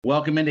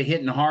Welcome into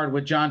Hittin' Hard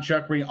with John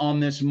Chuckery on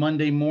this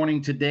Monday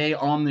morning. Today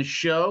on the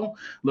show,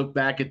 look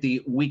back at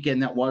the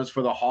weekend that was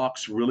for the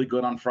Hawks. Really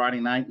good on Friday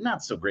night.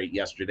 Not so great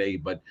yesterday,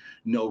 but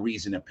no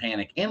reason to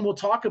panic. And we'll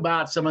talk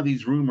about some of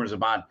these rumors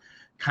about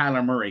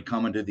Kyler Murray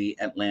coming to the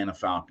Atlanta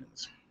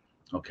Falcons.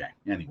 Okay,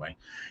 anyway,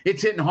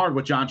 it's Hittin' Hard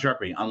with John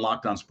Chuckery on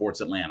Locked On Sports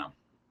Atlanta.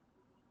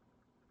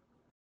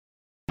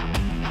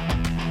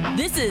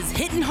 This is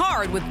Hittin'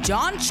 Hard with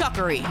John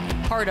Chuckery,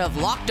 part of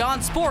Locked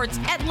On Sports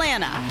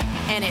Atlanta.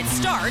 And it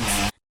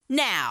starts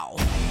now.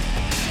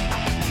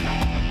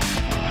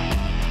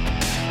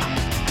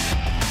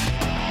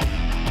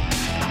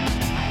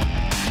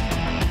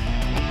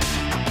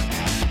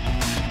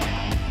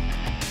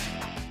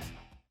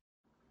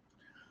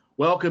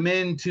 Welcome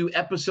into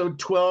episode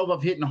 12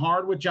 of Hittin'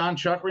 Hard with John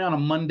Chuckery on a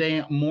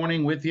Monday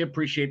morning with you.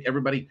 Appreciate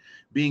everybody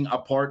being a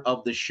part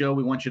of the show.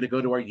 We want you to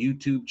go to our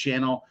YouTube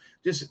channel.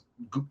 Just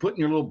putting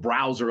your little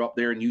browser up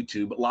there in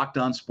YouTube, Locked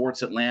On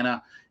Sports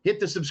Atlanta. Hit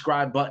the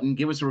subscribe button.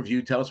 Give us a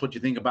review. Tell us what you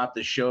think about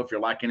this show. If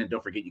you're liking it,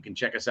 don't forget you can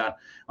check us out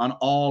on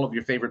all of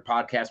your favorite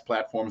podcast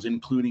platforms,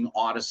 including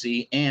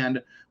Odyssey. And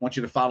I want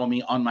you to follow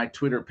me on my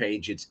Twitter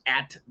page. It's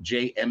at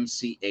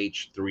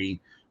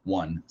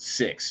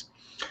JMCH316.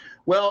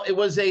 Well, it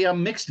was a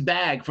mixed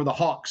bag for the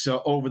Hawks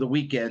over the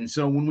weekend.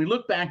 So when we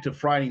look back to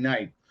Friday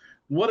night,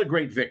 what a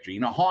great victory.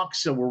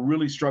 Hawks were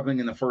really struggling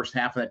in the first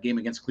half of that game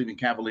against Cleveland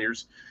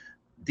Cavaliers.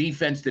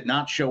 Defense did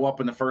not show up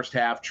in the first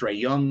half. Trae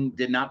Young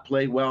did not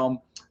play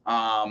well.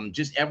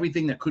 Just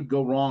everything that could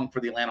go wrong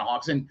for the Atlanta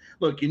Hawks. And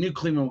look, you knew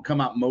Cleveland would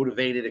come out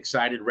motivated,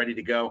 excited, ready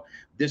to go.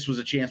 This was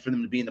a chance for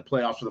them to be in the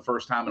playoffs for the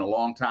first time in a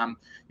long time.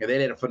 They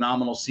had a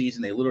phenomenal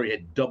season. They literally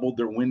had doubled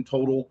their win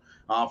total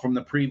from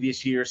the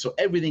previous year. So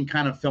everything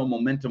kind of fell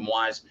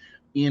momentum-wise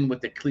in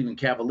with the Cleveland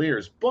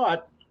Cavaliers.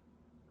 But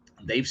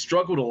they've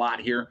struggled a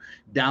lot here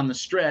down the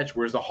stretch,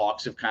 whereas the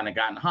Hawks have kind of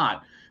gotten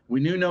hot. We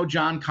knew no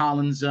John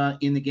Collins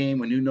in the game.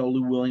 We knew no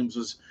Lou Williams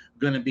was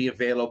going to be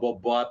available,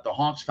 but the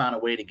Hawks found a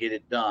way to get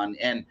it done.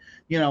 And,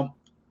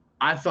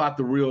 I thought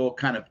the real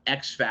kind of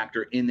X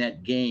factor in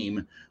that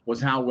game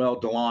was how well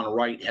DeLon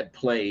Wright had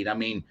played. I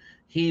mean,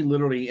 he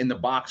literally in the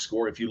box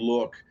score, if you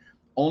look,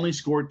 only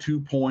scored 2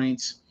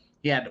 points.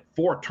 He had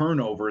 4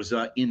 turnovers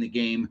in the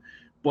game,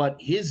 but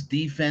his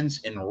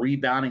defense and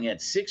rebounding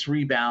at 6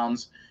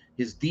 rebounds,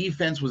 his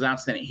defense was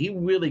outstanding. He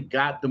really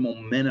got the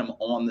momentum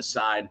on the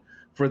side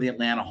for the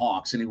Atlanta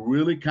Hawks, and he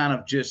really kind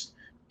of just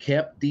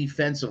kept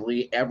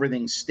defensively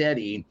everything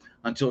steady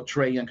until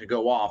Trae Young could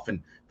go off.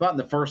 And thought in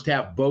the first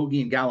half,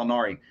 Bogey and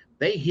Gallinari,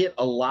 they hit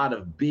a lot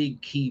of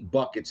big key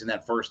buckets in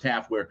that first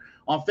half where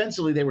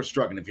offensively they were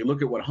struggling. If you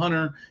look at what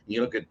Hunter,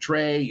 you look at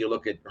Trae, you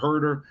look at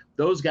Herter,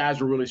 those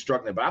guys were really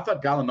struggling. But I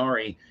thought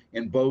Gallinari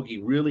and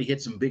Bogey really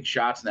hit some big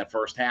shots in that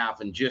first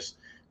half and just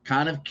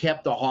kind of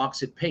kept the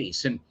Hawks at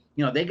pace. And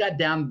they got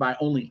down by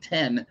only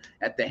 10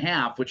 at the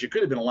half, which it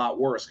could have been a lot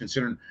worse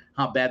considering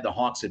how bad the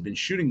Hawks had been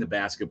shooting the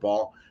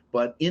basketball.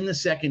 But in the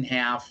second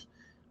half,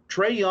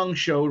 Trae Young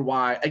showed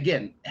why.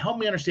 Again, help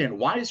me understand,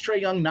 why is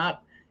Trae Young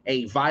not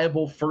a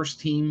viable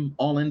first-team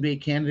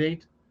All-NBA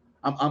candidate?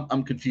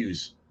 I'm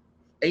confused.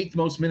 8th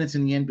most minutes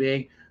in the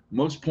NBA,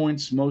 most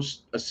points,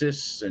 most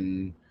assists,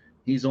 and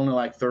he's only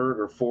like 3rd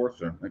or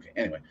 4th.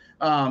 Anyway,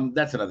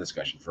 that's another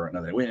discussion for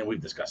another day.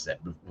 We've discussed that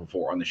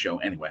before on the show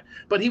anyway.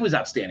 But he was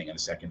outstanding in the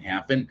second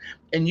half. And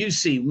you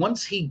see,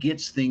 once he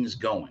gets things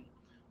going,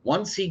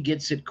 once he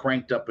gets it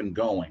cranked up and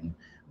going,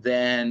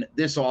 then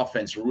this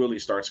offense really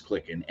starts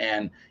clicking,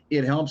 and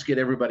it helps get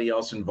everybody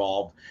else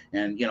involved.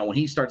 And, when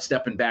he starts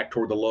stepping back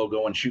toward the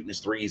logo and shooting his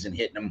threes and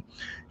hitting them,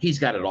 he's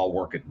got it all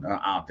working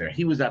out there.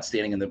 He was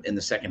outstanding in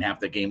the second half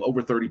of the game,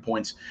 over 30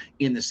 points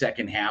in the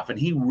second half, and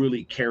he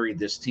really carried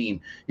this team.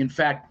 In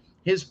fact,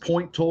 his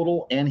point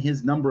total and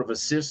his number of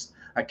assists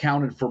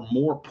accounted for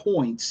more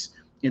points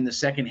in the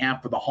second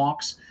half for the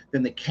Hawks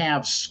than the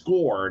Cavs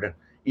scored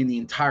in the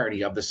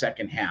entirety of the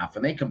second half.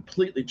 And they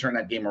completely turned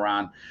that game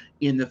around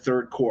in the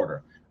third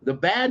quarter. The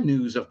bad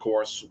news, of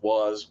course,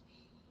 was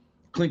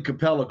Clint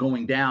Capella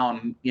going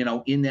down,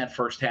 in that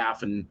first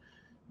half and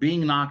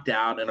being knocked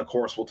out. And, of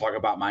course, we'll talk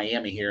about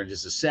Miami here in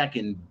just a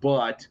second.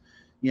 But,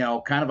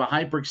 kind of a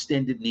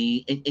hyperextended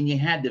knee. And you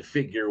had to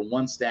figure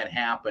once that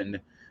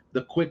happened,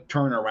 the quick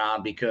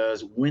turnaround,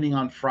 because winning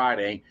on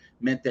Friday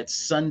meant that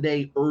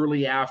Sunday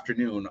early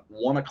afternoon,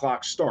 1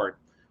 o'clock start,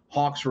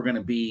 Hawks were going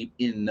to be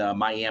in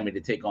Miami to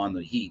take on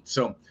the Heat.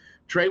 So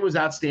Trae was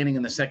outstanding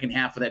in the second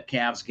half of that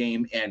Cavs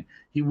game, and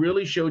he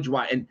really showed you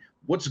why. And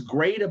what's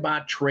great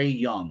about Trae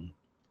Young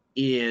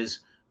is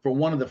for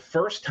one of the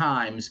first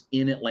times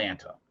in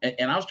Atlanta,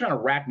 and I was trying to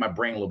rack my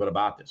brain a little bit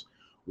about this,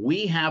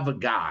 we have a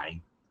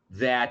guy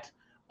that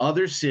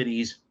other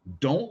cities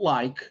don't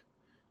like,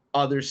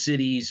 other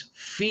cities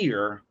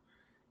fear,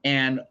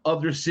 and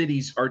other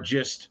cities are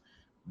just,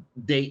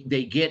 they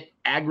get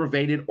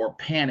aggravated or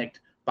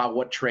panicked by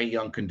what Trae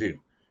Young can do.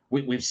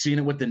 We've seen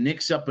it with the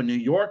Knicks up in New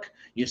York.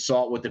 You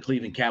saw it with the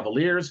Cleveland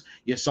Cavaliers.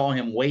 You saw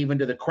him waving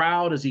to the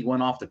crowd as he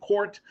went off the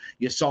court.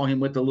 You saw him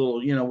with the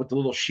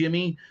little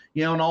shimmy,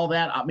 and all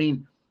that. I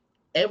mean,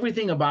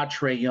 everything about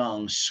Trae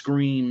Young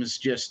screams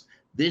just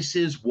This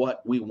is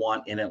what we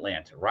want in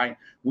Atlanta, right?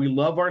 We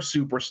love our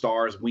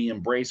superstars. We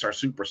embrace our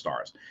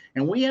superstars.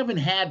 And we haven't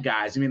had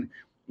guys. I mean,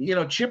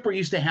 Chipper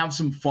used to have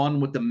some fun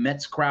with the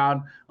Mets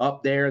crowd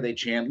up there. They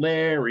chant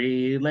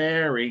Larry,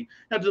 Larry.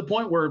 Now, to the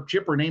point where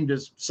Chipper named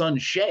his son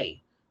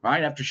Shea,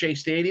 right, after Shea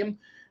Stadium.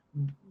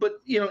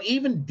 But,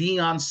 even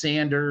Deion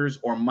Sanders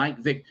or Mike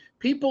Vick,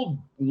 people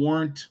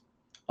weren't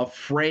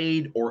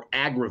afraid or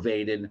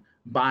aggravated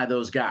by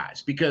those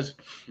guys because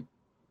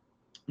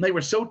they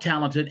were so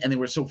talented and they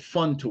were so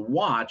fun to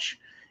watch.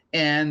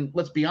 And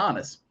let's be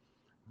honest,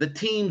 the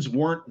teams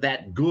weren't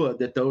that good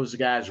that those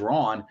guys were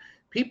on.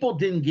 People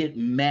didn't get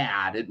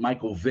mad at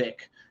Michael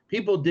Vick.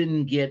 People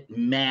didn't get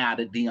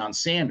mad at Deion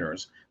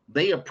Sanders.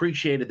 They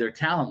appreciated their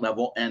talent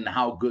level and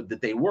how good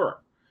that they were.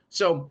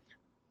 So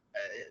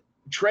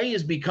Trey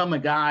has become a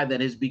guy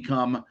that has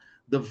become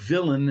the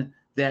villain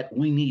that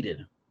we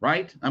needed,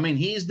 right? I mean,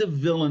 he's the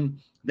villain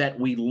that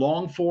we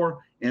long for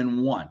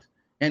and want.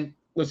 And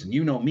listen,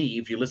 you know me,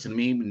 if you listen to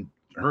me and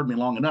heard me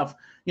long enough,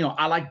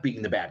 I like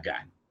being the bad guy,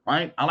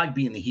 right? I like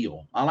being the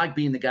heel. I like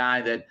being the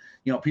guy that,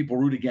 people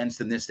root against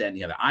and this, that, and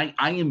the other.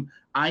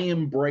 I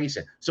embrace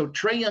it. So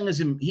Trae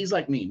Young he's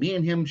like me. Me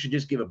and him should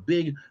just give a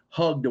big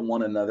hug to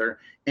one another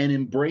and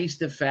embrace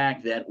the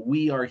fact that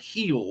we are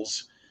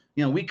heels.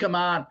 We come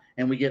out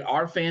and we get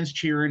our fans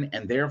cheering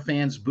and their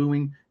fans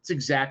booing. It's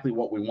exactly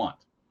what we want.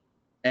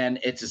 And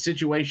it's a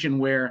situation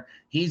where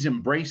he's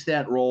embraced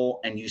that role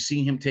and you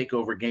see him take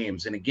over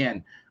games. And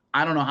again,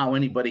 I don't know how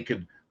anybody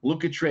could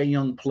look at Trae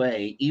Young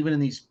play, even in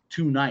these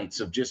 2 nights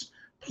of just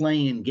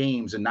playing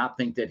games and not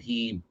think that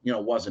he,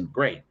 wasn't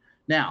great.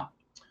 Now,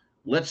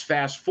 let's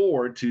fast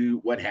forward to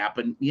what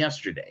happened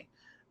yesterday.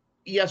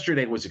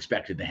 Yesterday was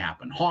expected to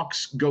happen.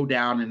 Hawks go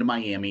down into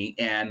Miami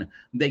and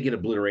they get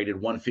obliterated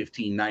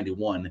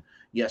 115-91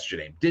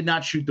 yesterday. Did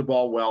not shoot the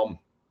ball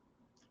well.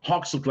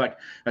 Hawks looked like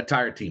a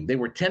tired team. They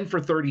were 10 for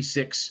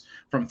 36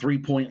 from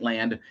three-point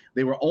land.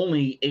 They were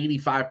only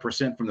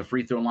 85% from the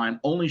free throw line,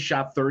 only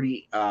shot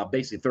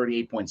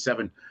basically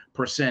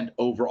 38.7%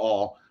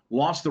 overall,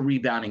 lost the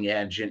rebounding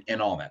edge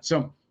and all that.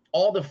 So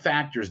all the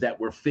factors that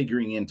we're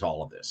figuring into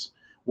all of this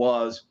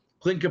was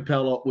Clint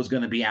Capella was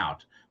going to be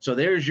out. So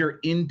there's your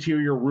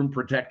interior rim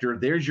protector.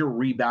 There's your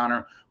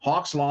rebounder.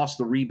 Hawks lost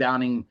the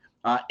rebounding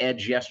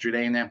edge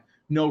yesterday, and then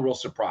no real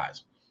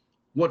surprise.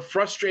 What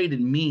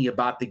frustrated me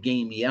about the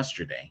game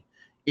yesterday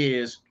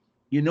is,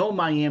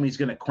 Miami's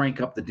going to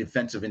crank up the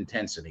defensive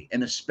intensity,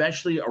 and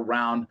especially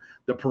around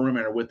the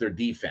perimeter with their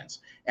defense.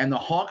 And the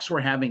Hawks were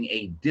having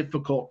a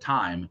difficult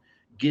time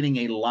getting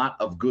a lot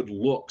of good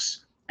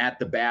looks at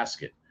the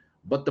basket.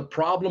 But the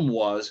problem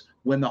was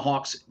when the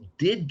Hawks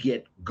did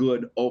get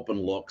good open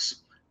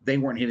looks, they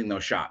weren't hitting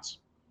those shots.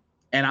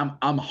 And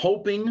I'm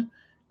hoping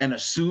and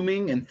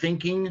assuming and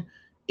thinking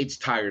it's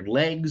tired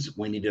legs.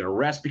 We needed a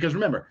rest because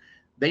remember,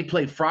 they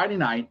play Friday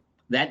night.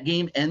 That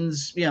game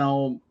ends,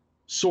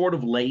 sort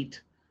of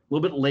late, a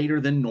little bit later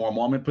than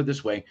normal. I'm going to put it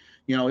this way.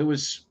 It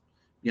was,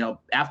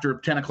 after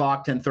 10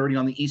 o'clock, 10:30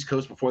 on the East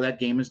Coast before that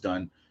game is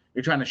done.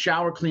 You're trying to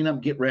shower, clean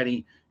up, get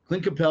ready.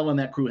 Clint Capella and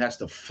that crew has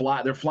to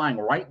fly. They're flying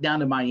right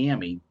down to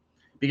Miami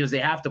because they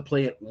have to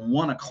play at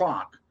 1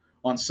 o'clock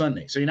on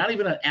Sunday. So you're not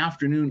even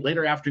an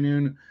later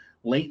afternoon,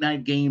 late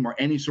night game or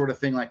any sort of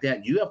thing like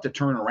that. You have to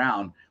turn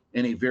around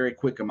in a very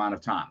quick amount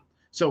of time.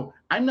 So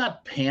I'm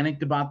not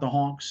panicked about the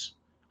Hawks.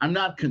 I'm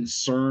not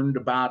concerned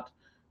about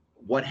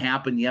what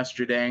happened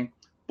yesterday.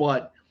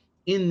 But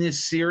in this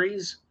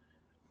series,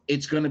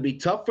 it's going to be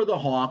tough for the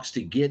Hawks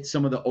to get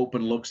some of the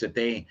open looks that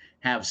they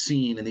have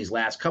seen in these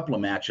last couple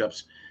of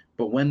matchups.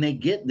 But when they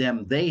get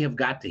them, they have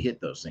got to hit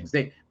those things.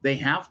 They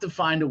have to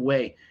find a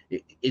way.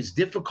 As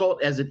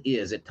difficult as it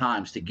is at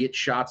times to get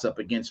shots up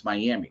against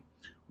Miami,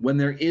 when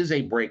there is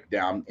a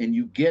breakdown and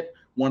you get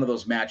one of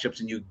those matchups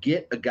and you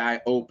get a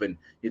guy open,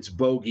 it's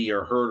Bogey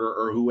or Herter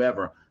or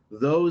whoever,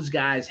 those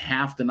guys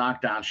have to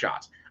knock down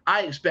shots.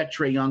 I expect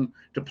Trae Young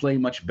to play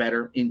much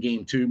better in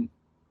game 2.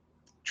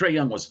 Trae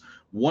Young was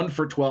 1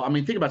 for 12. I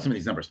mean, think about some of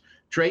these numbers.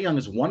 Trae Young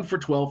is 1 for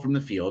 12 from the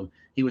field.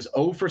 He was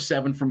 0 for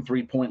 7 from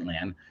three-point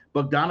land.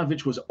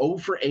 Bogdanovich was 0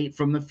 for 8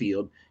 from the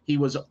field. He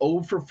was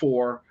 0 for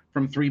 4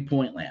 from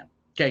three-point land.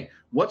 Okay,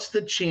 what's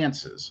the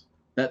chances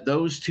that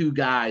those two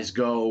guys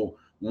go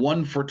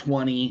 1 for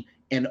 20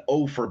 and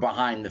 0 for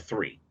behind the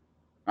three?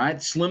 All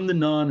right, slim to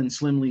none and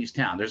slim leaves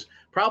town. There's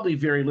probably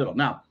very little.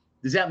 Now,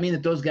 does that mean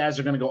that those guys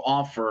are going to go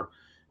off for,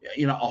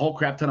 a whole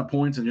crap ton of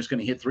points and just going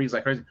to hit threes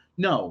like crazy?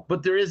 No,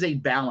 but there is a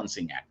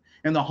balancing act.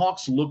 And the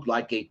Hawks look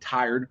like a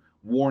tired,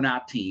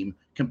 worn-out team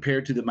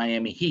compared to the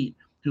Miami Heat,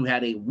 who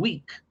had a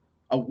week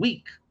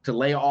to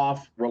lay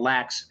off,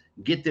 relax,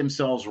 get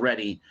themselves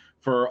ready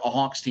for a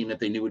Hawks team that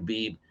they knew would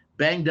be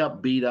banged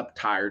up, beat up,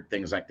 tired,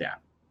 things like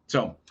that.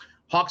 So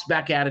Hawks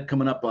back at it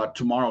coming up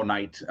tomorrow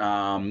night.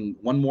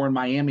 One more in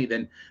Miami,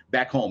 then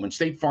back home. And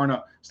State Farm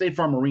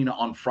Arena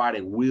on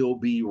Friday will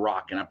be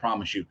rocking, I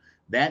promise you.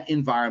 That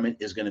environment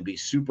is going to be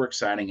super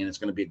exciting, and it's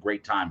going to be a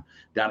great time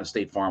down at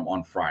State Farm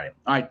on Friday.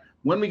 All right,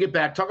 When we get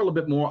back, talk a little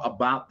bit more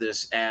about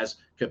this as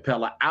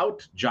Capella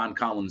out, John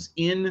Collins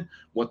in,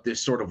 what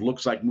this sort of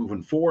looks like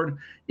moving forward.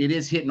 It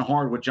is Hitting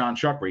Hard with John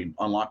Chuckery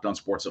on Locked On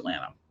Sports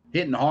Atlanta.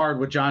 Hitting Hard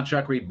with John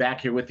Chuckery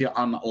back here with you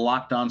on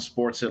Locked On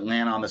Sports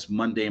Atlanta on this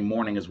Monday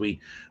morning as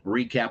we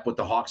recap what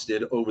the Hawks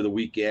did over the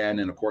weekend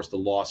and, of course, the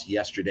loss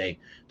yesterday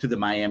to the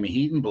Miami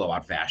Heat in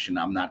blowout fashion.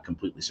 I'm not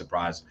completely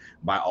surprised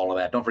by all of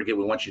that. Don't forget,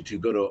 we want you to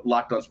go to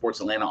Locked On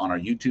Sports Atlanta on our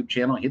YouTube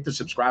channel, hit the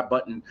subscribe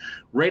button,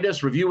 rate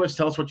us, review us,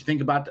 tell us what you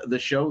think about the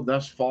show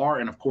thus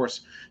far. And, of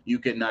course, you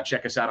can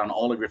check us out on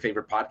all of your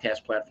favorite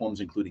podcast platforms,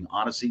 including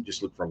Odyssey.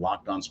 Just look for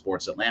Locked On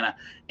Sports Atlanta.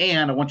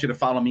 And I want you to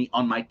follow me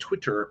on my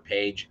Twitter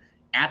page,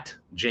 at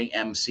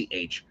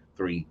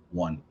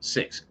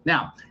JMCH316.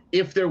 Now,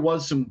 if there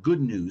was some good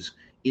news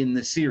in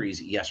the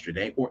series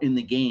yesterday or in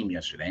the game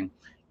yesterday,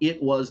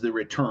 it was the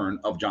return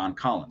of John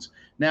Collins.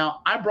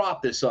 Now, I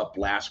brought this up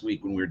last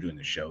week when we were doing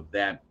the show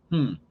that,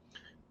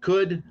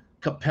 could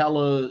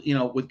Capella,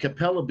 with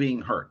Capella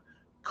being hurt,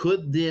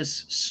 could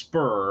this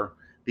spur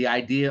the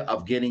idea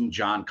of getting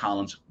John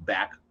Collins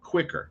back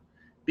quicker?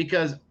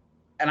 Because,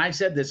 and I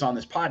said this on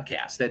this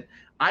podcast, that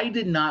I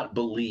did not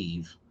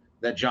believe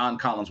that John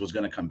Collins was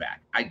going to come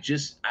back. I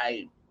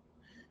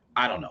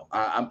don't know.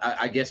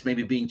 I guess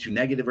maybe being too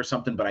negative or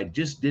something, but I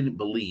just didn't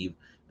believe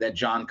that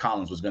John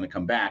Collins was going to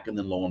come back. And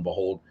then lo and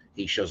behold,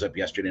 he shows up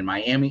yesterday in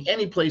Miami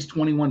and he plays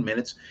 21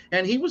 minutes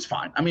and he was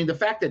fine. I mean, the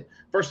fact that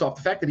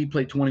he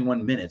played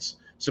 21 minutes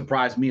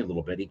surprised me a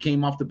little bit. He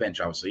came off the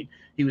bench, obviously.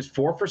 He was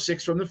 4 for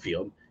 6 from the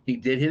field. He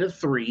did hit a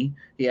 3.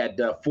 He had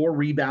 4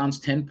 rebounds,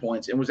 10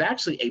 points, and was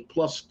actually a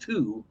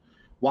 +2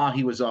 while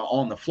he was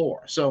on the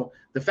floor. So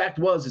the fact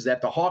is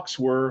that the Hawks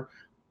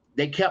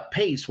they kept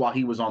pace while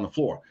he was on the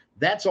floor.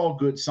 That's all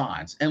good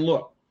signs. And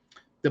look,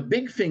 the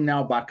big thing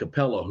now about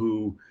Capella,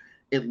 who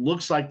it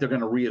looks like they're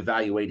going to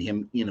reevaluate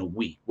him in a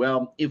week.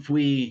 Well, if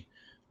we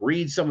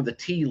read some of the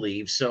tea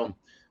leaves, so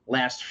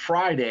last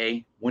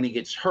Friday when he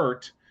gets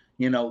hurt,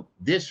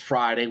 this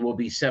Friday will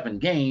be 7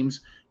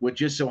 games, which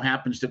just so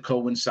happens to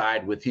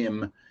coincide with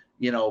him,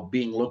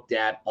 being looked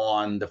at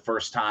on the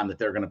first time that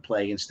they're going to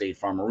play in State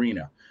Farm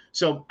Arena.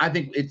 So I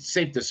think it's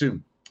safe to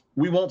assume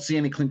we won't see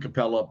any Clint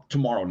Capella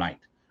tomorrow night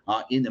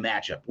in the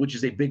matchup, which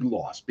is a big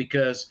loss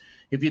because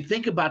if you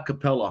think about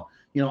Capella,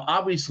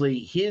 obviously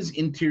his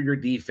interior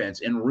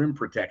defense and rim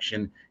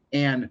protection,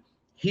 and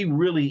he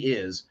really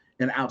is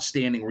an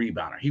outstanding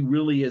rebounder. He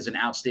really is an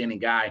outstanding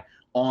guy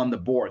on the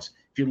boards.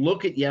 If you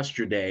look at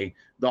yesterday,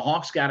 the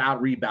Hawks got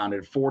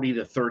out-rebounded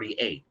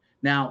 40-38.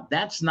 Now,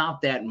 that's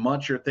not that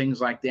much or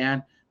things like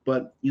that,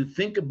 but you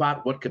think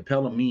about what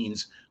Capella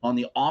means on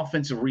the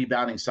offensive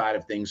rebounding side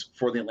of things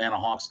for the Atlanta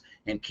Hawks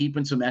and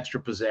keeping some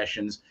extra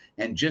possessions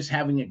and just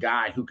having a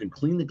guy who can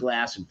clean the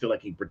glass and feel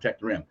like he can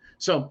protect the rim.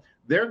 So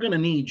they're going to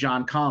need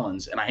John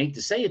Collins, and I hate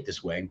to say it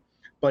this way,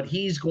 but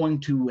he's going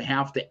to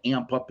have to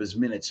amp up his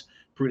minutes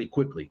pretty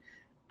quickly.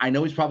 I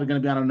know he's probably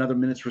going to be on another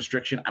minutes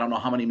restriction. I don't know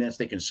how many minutes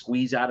they can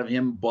squeeze out of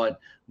him, but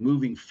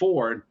moving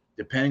forward,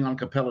 depending on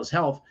Capella's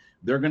health,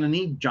 they're going to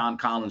need John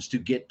Collins to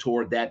get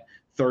toward that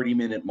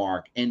 30-minute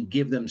mark and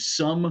give them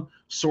some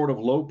sort of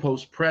low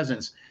post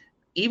presence,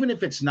 even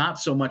if it's not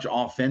so much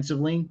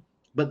offensively,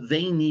 but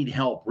they need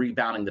help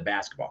rebounding the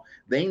basketball.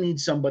 They need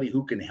somebody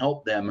who can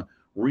help them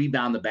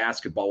rebound the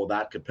basketball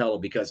without Capella,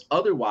 because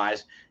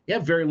otherwise you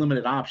have very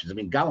limited options. I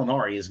mean,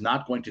 Gallinari is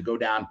not going to go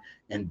down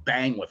and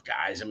bang with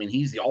guys. I mean,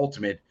 he's the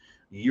ultimate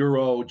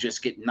Euro,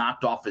 just get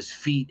knocked off his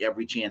feet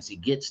every chance he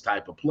gets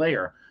type of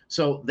player.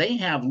 So they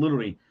have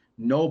literally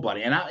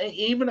nobody. And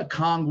even a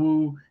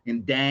Kongwu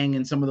and Dang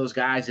and some of those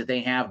guys that they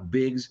have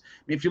bigs.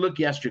 I mean, if you look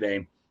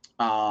yesterday,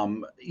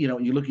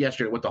 you look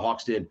yesterday what the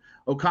Hawks did.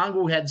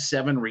 Okongwu had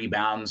 7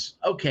 rebounds.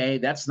 Okay,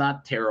 that's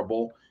not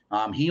terrible.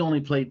 He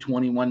only played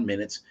 21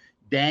 minutes.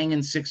 Dang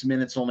in 6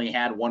 minutes only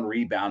had 1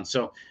 rebound.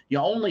 So you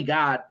only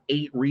got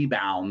 8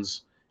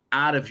 rebounds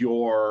out of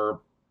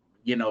your,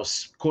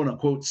 quote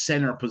unquote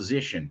center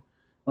position.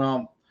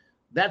 Well,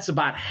 that's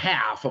about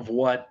half of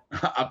what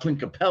a Clint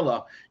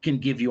Capella can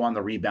give you on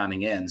the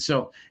rebounding end.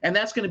 So, and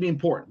that's going to be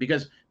important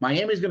because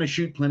Miami's going to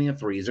shoot plenty of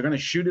threes. They're going to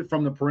shoot it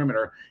from the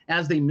perimeter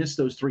as they miss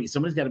those threes.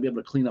 Somebody's got to be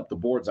able to clean up the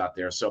boards out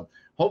there. So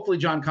hopefully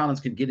John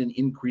Collins can get an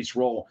increased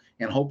role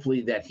and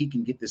hopefully that he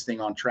can get this thing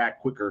on track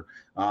quicker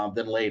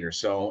than later.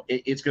 So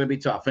it's going to be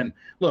tough. And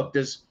look,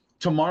 does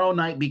tomorrow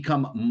night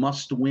become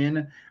must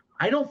win?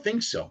 I don't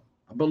think so.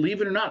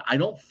 Believe it or not, I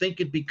don't think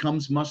it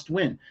becomes must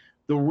win.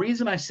 The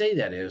reason I say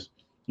that is,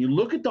 you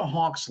look at the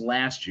Hawks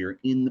last year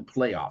in the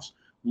playoffs.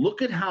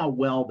 Look at how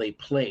well they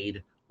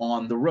played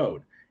on the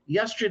road.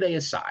 Yesterday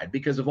aside,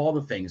 because of all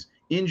the things,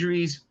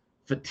 injuries,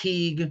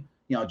 fatigue,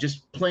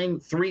 just playing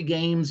 3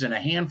 games in a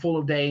handful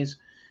of days,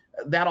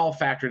 that all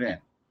factored in.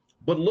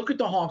 But look at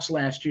the Hawks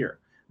last year.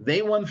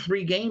 They won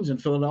 3 games in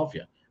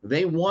Philadelphia.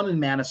 They won in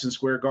Madison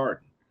Square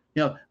Garden.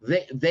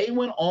 They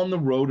went on the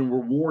road and were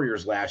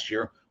warriors last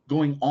year,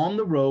 going on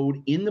the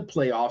road in the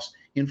playoffs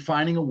and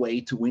finding a way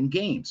to win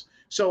games.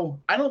 So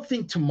I don't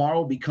think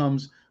tomorrow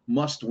becomes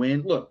must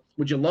win. Look,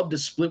 would you love to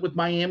split with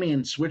Miami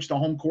and switch the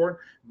home court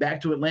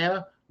back to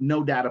Atlanta?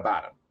 No doubt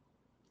about it.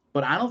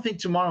 but I don't think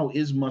tomorrow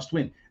is must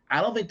win.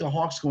 I don't think the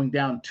Hawks going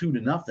down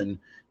 2-0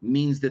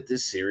 means that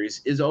this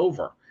series is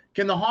over.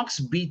 Can the Hawks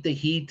beat the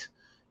Heat?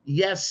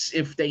 Yes,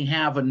 if they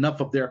have enough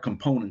of their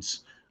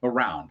components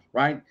around,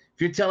 right?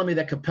 If you're telling me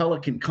that Capella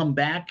can come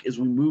back as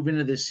we move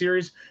into this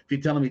series, if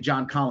you're telling me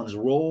John Collins'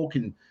 role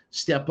can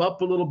step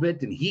up a little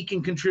bit and he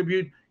can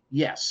contribute,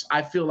 yes,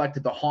 I feel like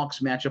that the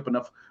Hawks match up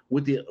enough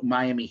with the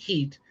Miami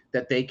Heat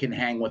that they can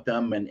hang with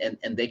them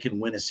and they can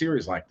win a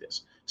series like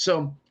this.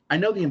 So I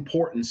know the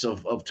importance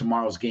of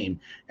tomorrow's game,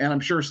 and I'm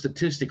sure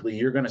statistically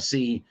you're going to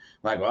see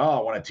like,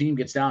 oh, when a team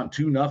gets down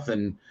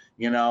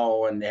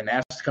 2-0, and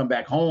has to come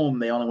back home,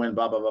 they only win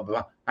blah, blah, blah,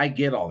 blah. I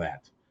get all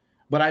that.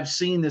 But I've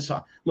seen this.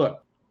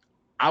 Look,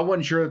 I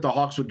wasn't sure that the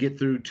Hawks would get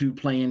through 2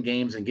 play-in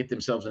games and get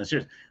themselves in a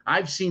series.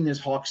 I've seen this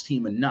Hawks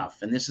team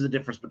enough, and this is the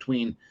difference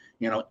between,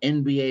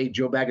 NBA,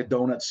 Joe Bag of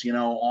Donuts,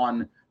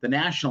 on the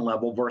national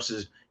level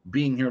versus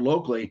being here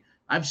locally.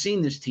 I've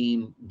seen this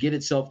team get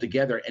itself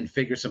together and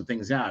figure some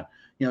things out.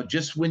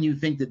 Just when you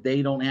think that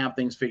they don't have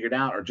things figured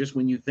out, or just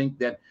when you think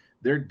that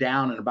they're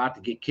down and about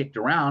to get kicked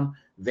around,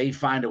 they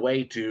find a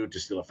way to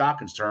steal a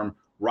Falcons term,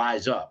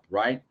 rise up,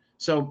 right?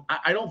 So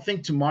I don't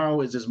think tomorrow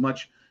is as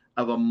much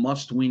of a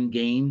must-win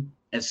game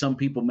as some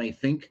people may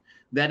think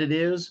that it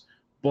is,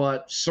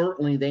 but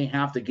certainly they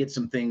have to get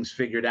some things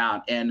figured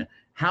out. And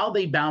how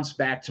they bounce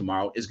back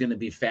tomorrow is going to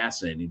be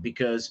fascinating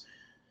because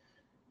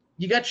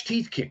you got your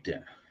teeth kicked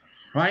in,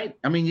 right?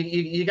 I mean,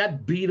 you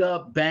got beat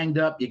up, banged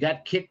up, you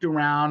got kicked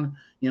around.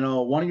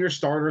 One of your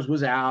starters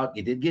was out.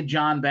 You did get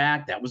John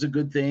back. That was a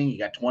good thing. You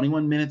got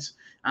 21 minutes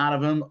out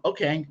of him.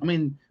 Okay. I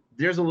mean,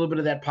 there's a little bit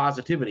of that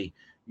positivity.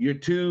 Your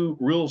 2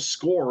 real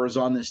scorers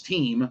on this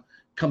team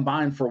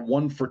combined for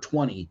 1 for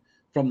 20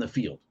 from the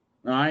field.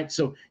 All right.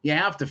 So you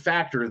have to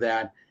factor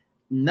that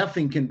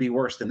nothing can be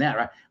worse than that,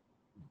 right?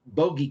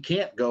 Bogey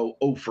can't go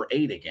 0 for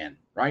 8 again,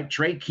 right?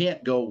 Trey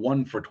can't go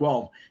 1 for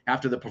 12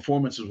 after the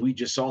performances we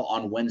just saw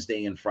on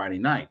Wednesday and Friday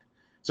night.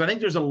 So I think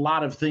there's a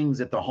lot of things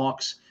that the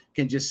Hawks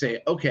can just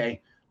say,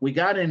 okay, we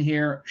got in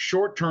here,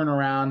 short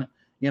turnaround,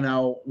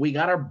 we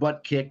got our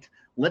butt kicked.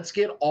 Let's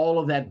get all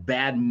of that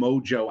bad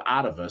mojo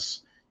out of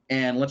us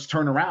and let's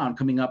turn around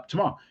coming up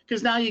tomorrow.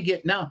 Because now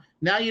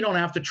you don't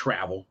have to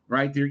travel,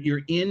 right?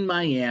 You're in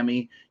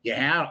Miami. You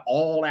had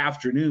all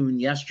afternoon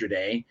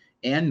yesterday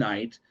and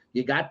night.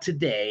 You got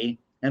today,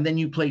 and then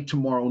you play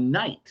tomorrow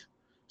night.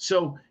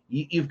 So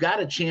you've got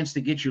a chance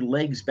to get your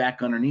legs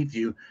back underneath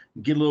you,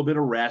 get a little bit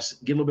of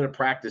rest, get a little bit of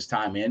practice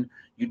time in.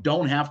 You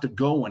don't have to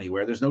go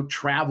anywhere. There's no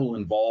travel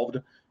involved,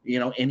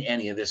 in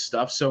any of this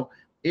stuff. So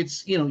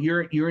it's,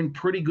 you're in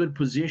pretty good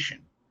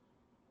position.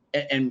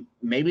 And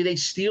maybe they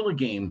steal a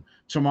game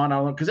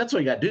tomorrow, because that's what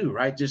you got to do,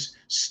 right? Just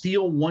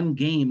steal one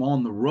game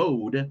on the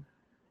road,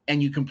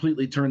 and you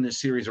completely turn this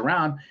series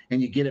around,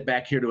 and you get it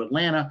back here to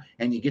Atlanta,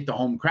 and you get the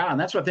home crowd. And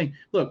that's what I think.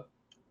 Look,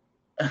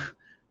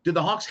 do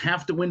the Hawks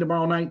have to win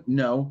tomorrow night?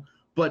 No.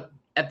 But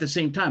at the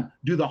same time,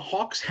 do the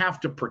Hawks have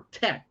to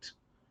protect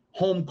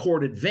home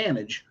court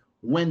advantage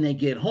when they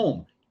get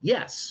home?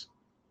 Yes.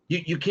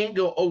 You can't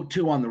go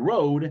 0-2 on the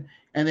road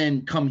and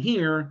then come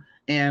here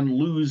and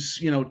lose,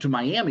 to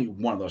Miami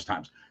one of those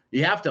times.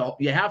 You have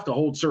to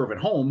hold serve at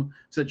home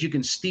so that you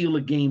can steal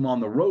a game on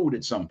the road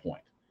at some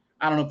point.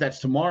 I don't know if that's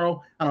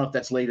tomorrow. I don't know if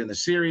that's late in the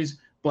series,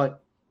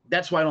 but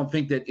that's why I don't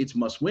think that it's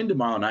must win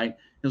tomorrow night.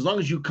 As long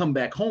as you come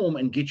back home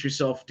and get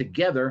yourself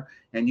together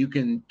and you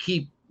can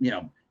keep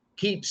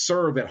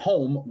serve at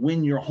home,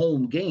 win your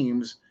home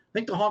games, I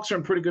think the Hawks are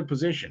in pretty good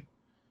position.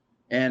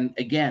 And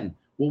again,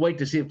 we'll wait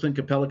to see if Clint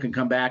Capella can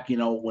come back,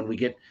 when we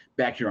get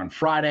back here on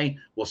Friday.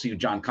 We'll see if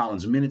John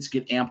Collins' minutes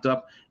get amped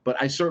up. But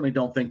I certainly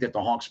don't think that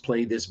the Hawks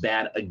play this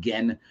bad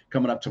again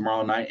coming up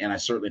tomorrow night. And I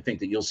certainly think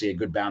that you'll see a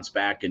good bounce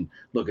back. And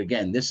look,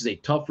 again, this is a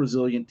tough,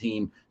 resilient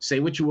team.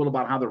 Say what you will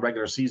about how the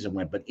regular season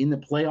went, but in the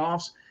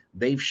playoffs,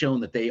 they've shown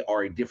that they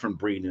are a different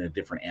breed and a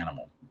different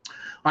animal. All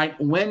right,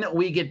 when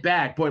we get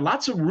back, boy,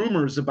 lots of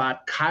rumors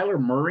about Kyler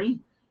Murray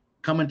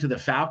coming to the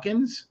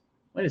Falcons.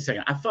 Wait a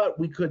second. I thought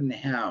we couldn't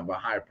have a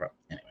higher pro.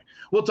 Anyway,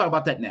 we'll talk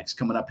about that next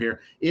coming up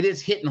here. It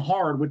is Hittin'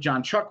 Hard with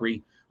John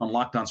Chuckery on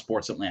Locked On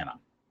Sports Atlanta.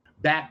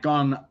 Back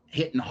on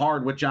Hittin'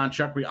 Hard with John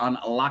Chuckery on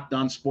Locked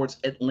On Sports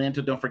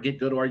Atlanta. Don't forget,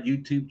 go to our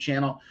YouTube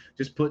channel.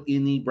 Just put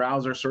in the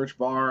browser search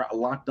bar,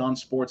 Locked On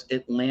Sports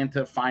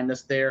Atlanta. Find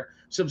us there.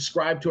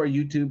 Subscribe to our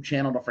YouTube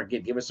channel. Don't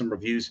forget, give us some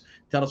reviews.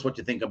 Tell us what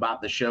you think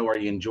about the show. Are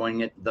you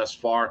enjoying it thus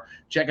far?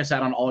 Check us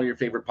out on all your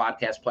favorite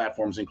podcast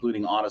platforms,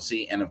 including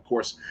Odyssey. And, of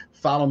course,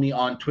 follow me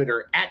on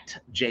Twitter at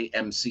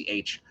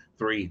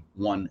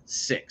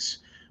JMCH316.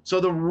 So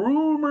the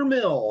rumor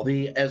mill,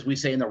 as we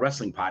say in the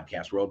wrestling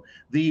podcast world,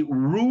 the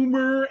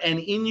rumor and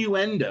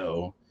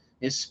innuendo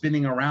is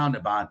spinning around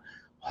about,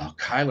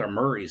 Kyler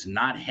Murray is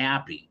not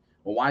happy.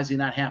 Well, why is he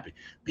not happy?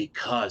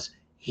 Because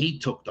he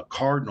took the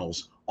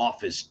Cardinals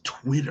off his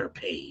Twitter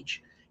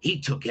page. He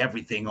took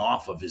everything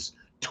off of his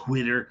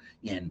Twitter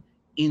and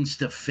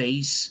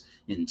InstaFace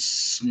and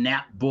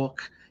Snapbook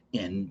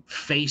and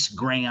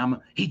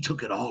Facegram. He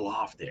took it all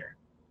off there.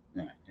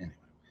 Anyway.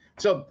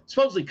 So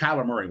supposedly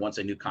Kyler Murray wants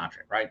a new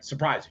contract, right?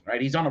 Surprising, right?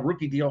 He's on a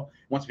rookie deal,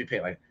 wants to be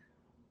paid. Like,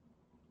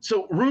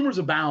 So rumors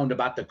abound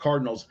about the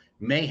Cardinals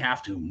may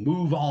have to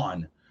move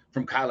on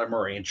from Kyler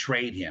Murray and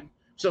trade him.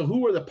 So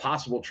who are the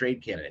possible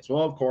trade candidates?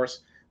 Well, of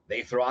course,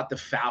 they throw out the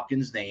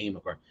Falcons' name,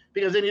 of course,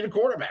 because they need a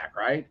quarterback,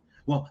 right?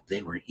 Well,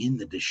 they were in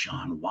the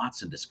Deshaun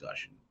Watson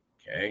discussion.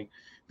 Okay,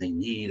 they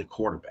need a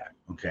quarterback.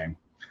 Okay,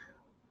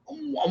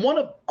 I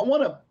want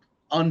to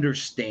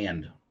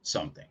understand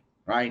something,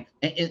 right?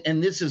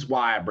 And this is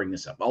why I bring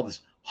this up. All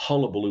this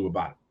hullabaloo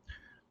about it.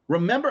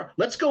 Remember,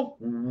 let's go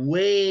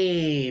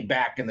way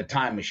back in the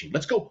time machine.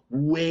 Let's go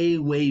way,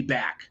 way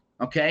back.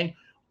 Okay,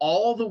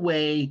 all the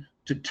way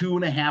to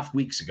 2.5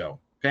 weeks ago.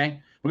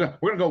 Okay, we're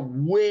gonna go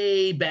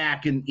way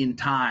back in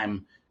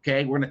time.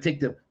 Okay, we're gonna take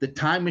the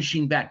time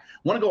machine back. I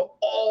want to go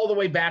all the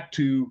way back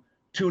to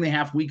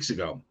 2.5 weeks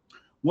ago,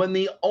 when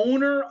the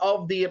owner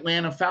of the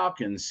Atlanta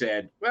Falcons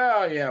said,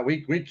 "Well, yeah,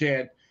 we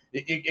can't.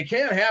 You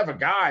can't have a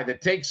guy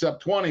that takes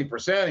up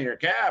 20% of your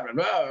cap," and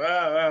blah,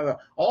 blah, blah, blah.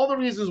 All the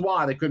reasons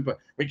why they couldn't play.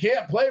 We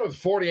can't play with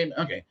 48.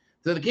 Okay,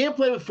 so they can't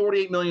play with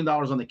 $48 million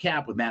on the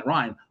cap with Matt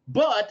Ryan,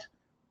 but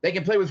they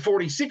can play with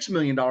 $46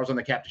 million on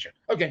the cap to share.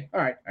 Okay,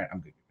 all right,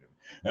 I'm good.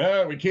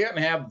 We can't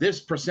have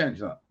this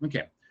percentage.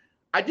 Okay,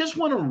 I just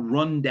want to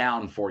run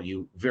down for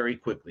you very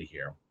quickly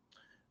here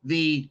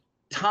the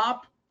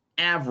top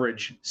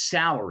average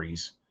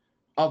salaries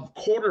of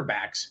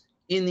quarterbacks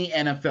in the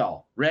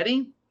NFL.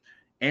 Ready?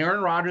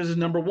 Aaron Rodgers is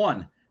number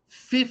one,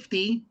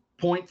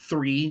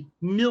 $50.3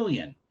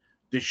 million.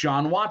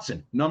 Deshaun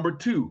Watson, number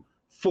two,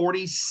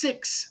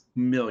 $46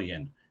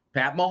 million.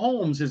 Pat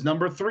Mahomes is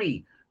number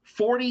three,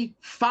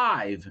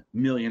 $45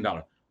 million.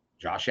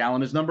 Josh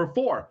Allen is number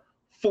four,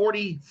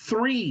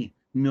 $43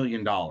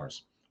 million.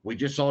 We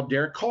just saw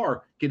Derek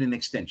Carr get an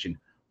extension,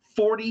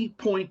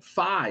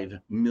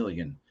 $40.5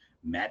 million.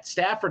 Matt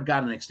Stafford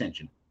got an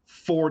extension,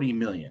 $40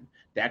 million.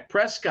 Dak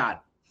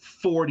Prescott,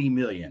 $40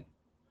 million.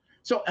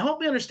 So help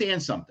me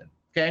understand something,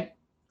 okay?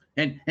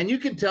 And you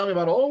can tell me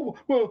about, oh,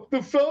 well,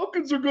 the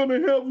Falcons are going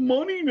to have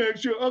money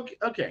next year.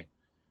 Okay.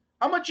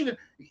 How much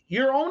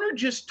your owner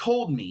just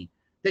told me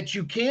that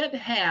you can't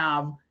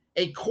have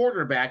a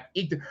quarterback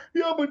eat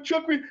yeah, but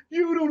Chuckery,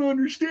 you don't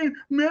understand.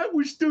 Matt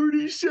was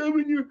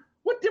 37.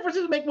 What difference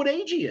does it make what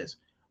age he is?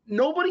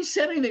 Nobody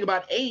said anything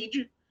about age.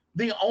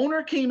 The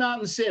owner came out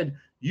and said,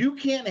 you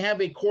can't have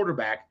a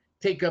quarterback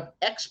take up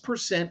X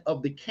percent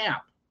of the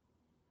cap.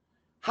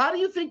 How do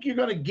you think you're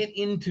going to get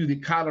into the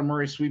Kyler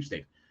Murray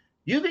sweepstakes?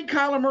 You think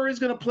Kyler Murray is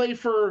going to play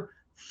for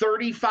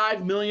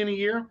 $35 million a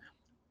year?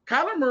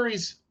 Kyler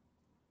Murray's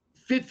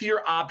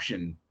fifth-year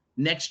option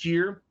next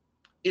year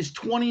is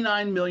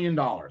 $29 million.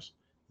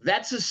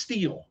 That's a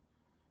steal.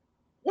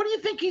 What do you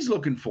think he's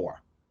looking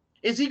for?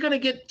 Is he going to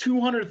get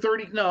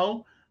 230?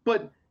 No,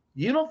 but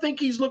you don't think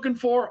he's looking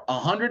for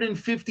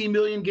 $150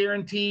 million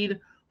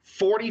guaranteed,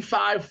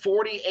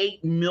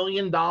 $48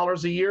 million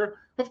a year?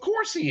 Of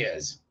course he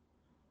is.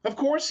 Of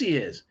course he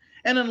is.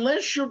 And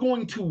unless you're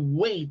going to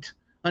wait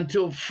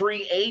until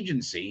free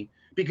agency,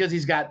 because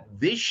he's got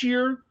this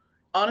year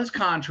on his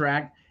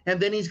contract, and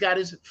then he's got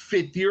his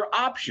fifth-year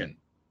option,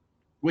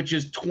 which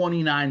is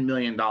 $29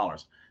 million.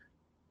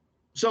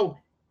 So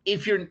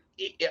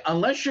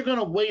unless you're going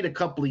to wait a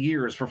couple of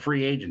years for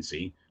free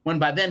agency, when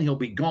by then he'll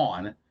be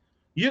gone,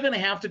 you're going to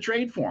have to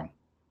trade for him.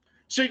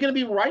 So you're going to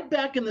be right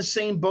back in the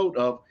same boat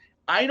of,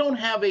 I don't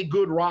have a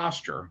good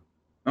roster,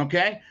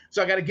 okay?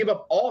 So I got to give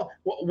up all.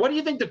 What do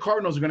you think the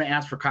Cardinals are going to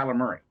ask for Kyler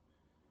Murray?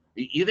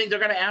 You think they're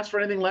going to ask for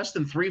anything less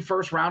than 3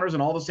 first-rounders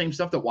and all the same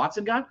stuff that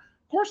Watson got?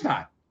 Of course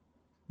not.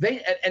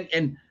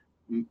 And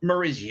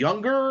Murray's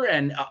younger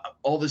and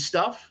all this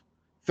stuff,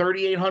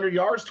 3,800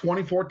 yards,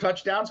 24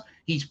 touchdowns.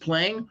 He's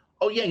playing.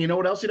 Oh, yeah, you know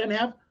what else he doesn't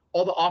have?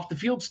 All the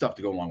off-the-field stuff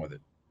to go along with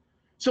it.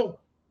 So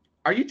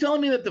are you telling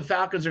me that the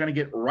Falcons are going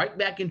to get right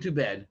back into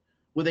bed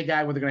with a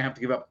guy where they're going to have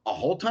to give up a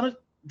whole ton of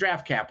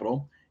draft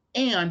capital,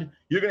 and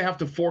you're going to have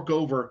to fork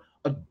over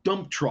a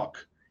dump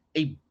truck,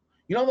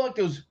 like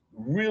those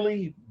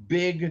really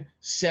big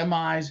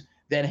semis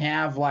that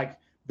have like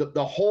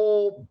the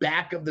whole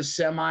back of the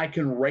semi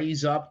can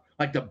raise up,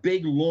 like the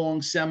big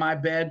long semi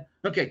bed?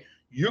 Okay,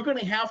 you're going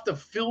to have to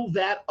fill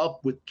that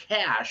up with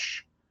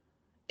cash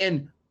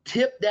and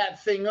tip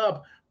that thing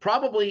up,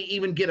 probably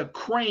even get a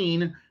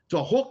crane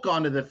to hook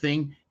onto the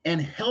thing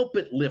and help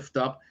it lift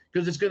up,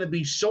 because it's going to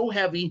be so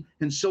heavy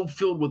and so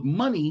filled with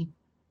money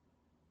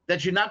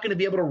that you're not going to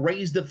be able to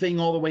raise the thing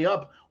all the way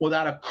up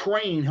without a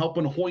crane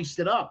helping hoist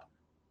it up.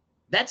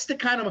 That's the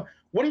kind of,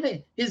 what do you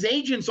think? His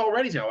agents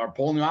already are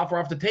pulling the offer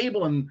off the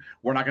table, and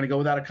we're not going to go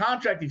without a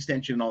contract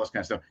extension and all this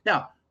kind of stuff.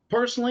 Now,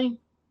 personally,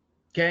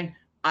 okay,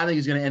 I think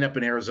he's going to end up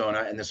in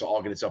Arizona, and this will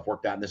all get itself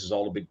worked out, and this is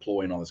all a big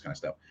ploy and all this kind of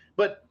stuff.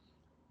 But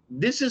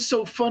this is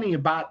so funny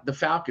about the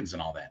Falcons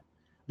and all that.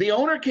 The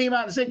owner came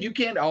out and said, you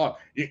can't,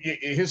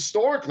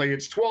 historically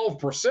it's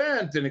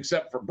 12%, and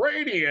except for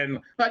Brady, and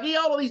like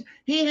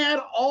he had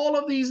all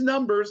of these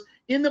numbers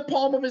in the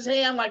palm of his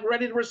hand, like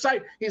ready to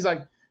recite. He's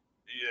like,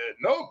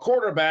 no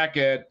quarterback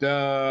at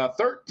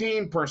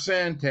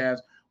 13%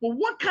 has. Well,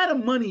 what kind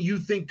of money you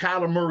think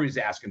Kyler Murray's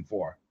asking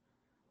for?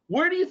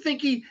 Where do you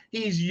think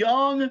he's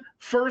young,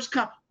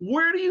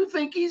 where do you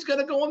think he's going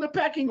to go in the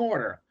pecking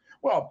order?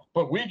 Well,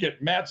 but we get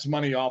Matt's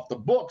money off the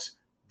books.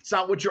 It's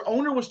not what your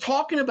owner was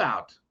talking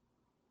about.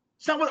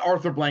 It's not what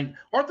Arthur Blank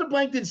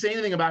didn't say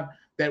anything about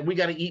that we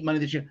got to eat money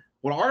this year.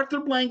 What Arthur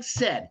Blank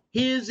said,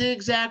 his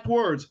exact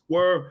words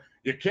were,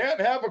 you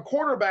can't have a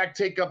quarterback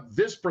take up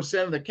this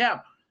percent of the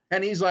cap.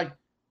 And he's like,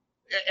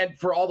 and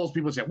for all those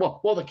people who say, well,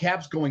 the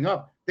cap's going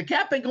up. The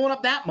cap ain't going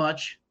up that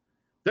much.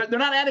 They're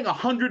not adding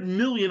 $100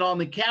 million on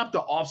the cap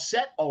to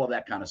offset all of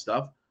that kind of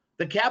stuff.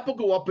 The cap will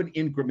go up in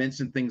increments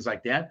and things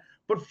like that.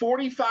 But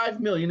 $45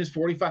 million is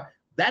 45.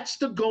 That's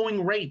the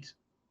going rate.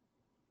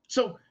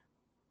 So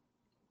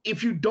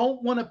if you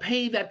don't want to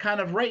pay that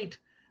kind of rate,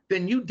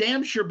 then you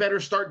damn sure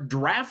better start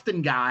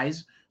drafting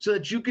guys so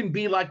that you can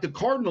be like the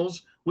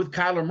Cardinals with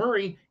Kyler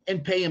Murray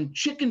and pay him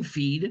chicken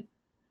feed.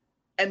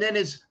 And then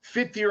his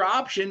fifth-year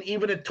option,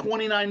 even at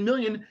 $29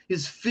 million,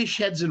 is fish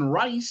heads and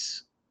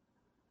rice.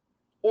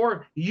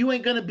 Or you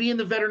ain't going to be in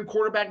the veteran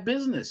quarterback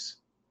business.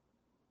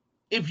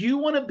 If you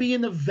want to be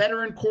in the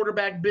veteran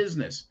quarterback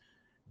business,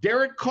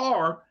 Derek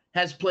Carr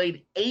has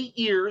played 8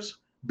 years,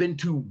 been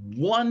to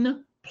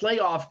one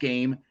playoff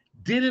game,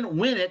 didn't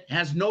win it,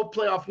 has no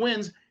playoff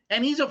wins,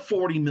 and he's a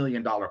 $40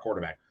 million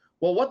quarterback.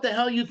 Well, what the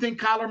hell you think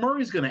Kyler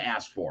Murray's going to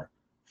ask for?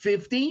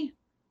 50?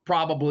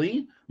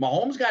 Probably.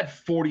 Mahomes got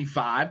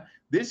 45.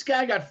 This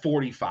guy got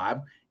 45.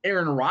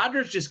 Aaron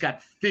Rodgers just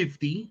got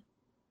 50.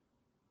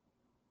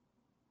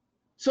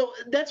 So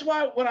that's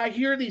why when I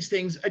hear these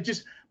things,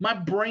 my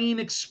brain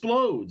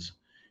explodes.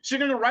 So you're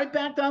going to right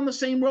back down the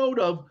same road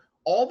of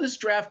all this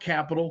draft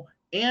capital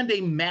and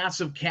a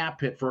massive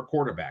cap hit for a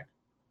quarterback.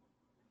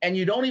 And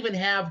you don't even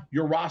have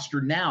your roster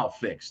now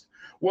fixed.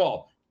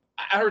 Well,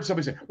 I heard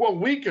somebody say, well,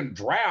 we can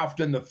draft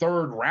in the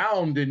third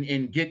round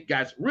and get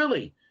guys.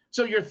 Really?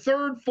 So your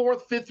third,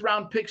 fourth, fifth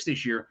round picks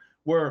this year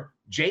were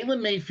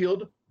Jalen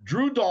Mayfield,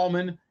 Drew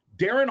Dahlman,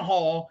 Darren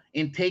Hall,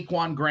 and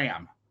Taquan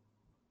Graham.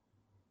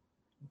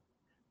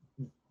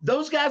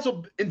 Those guys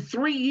will, in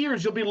 3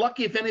 years, you'll be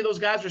lucky if any of those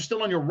guys are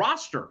still on your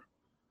roster.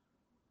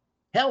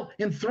 Hell,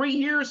 in 3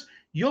 years,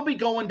 you'll be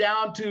going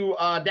down to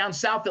down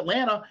South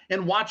Atlanta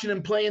and watching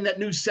them play in that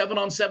new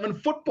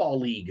 7-on-7 football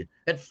league,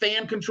 that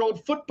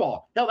fan-controlled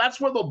football. Hell,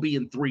 that's where they'll be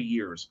in 3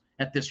 years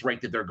at this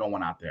rate that they're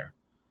going out there.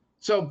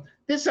 So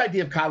this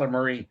idea of Kyler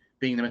Murray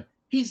being the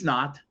he's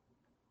not.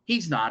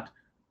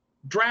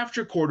 Draft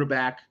your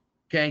quarterback,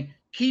 okay?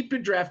 Keep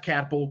your draft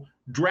capital.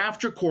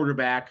 Draft your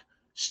quarterback.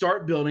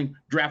 Start building.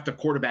 Draft a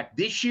quarterback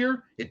this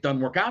year. It doesn't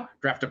work out.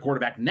 Draft a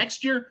quarterback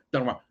next year.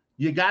 Doesn't work.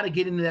 You got to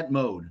get into that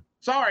mode.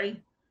 Sorry.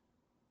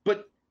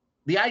 But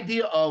the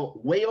idea of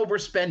way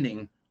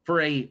overspending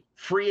for a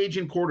free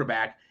agent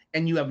quarterback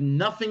and you have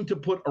nothing to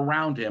put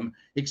around him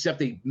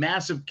except a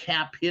massive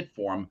cap hit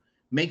for him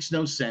makes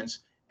no sense.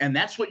 And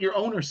that's what your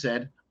owner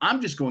said.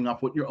 I'm just going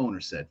off what your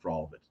owner said for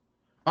all of it.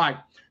 All right.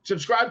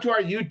 Subscribe to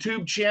our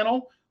YouTube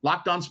channel,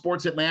 Locked On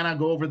Sports Atlanta.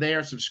 Go over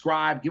there,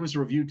 subscribe, give us a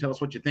review, tell us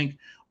what you think.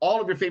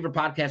 All of your favorite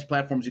podcast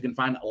platforms, you can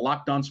find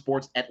Locked On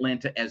Sports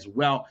Atlanta as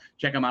well.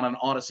 Check them out on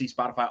Odyssey,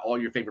 Spotify, all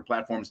your favorite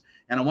platforms.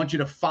 And I want you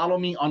to follow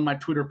me on my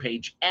Twitter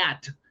page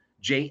at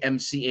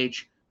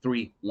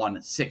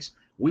JMCH316.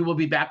 We will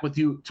be back with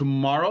you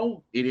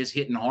tomorrow. It is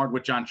Hittin' Hard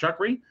with John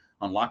Chuckery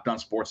on Locked On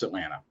Sports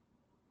Atlanta.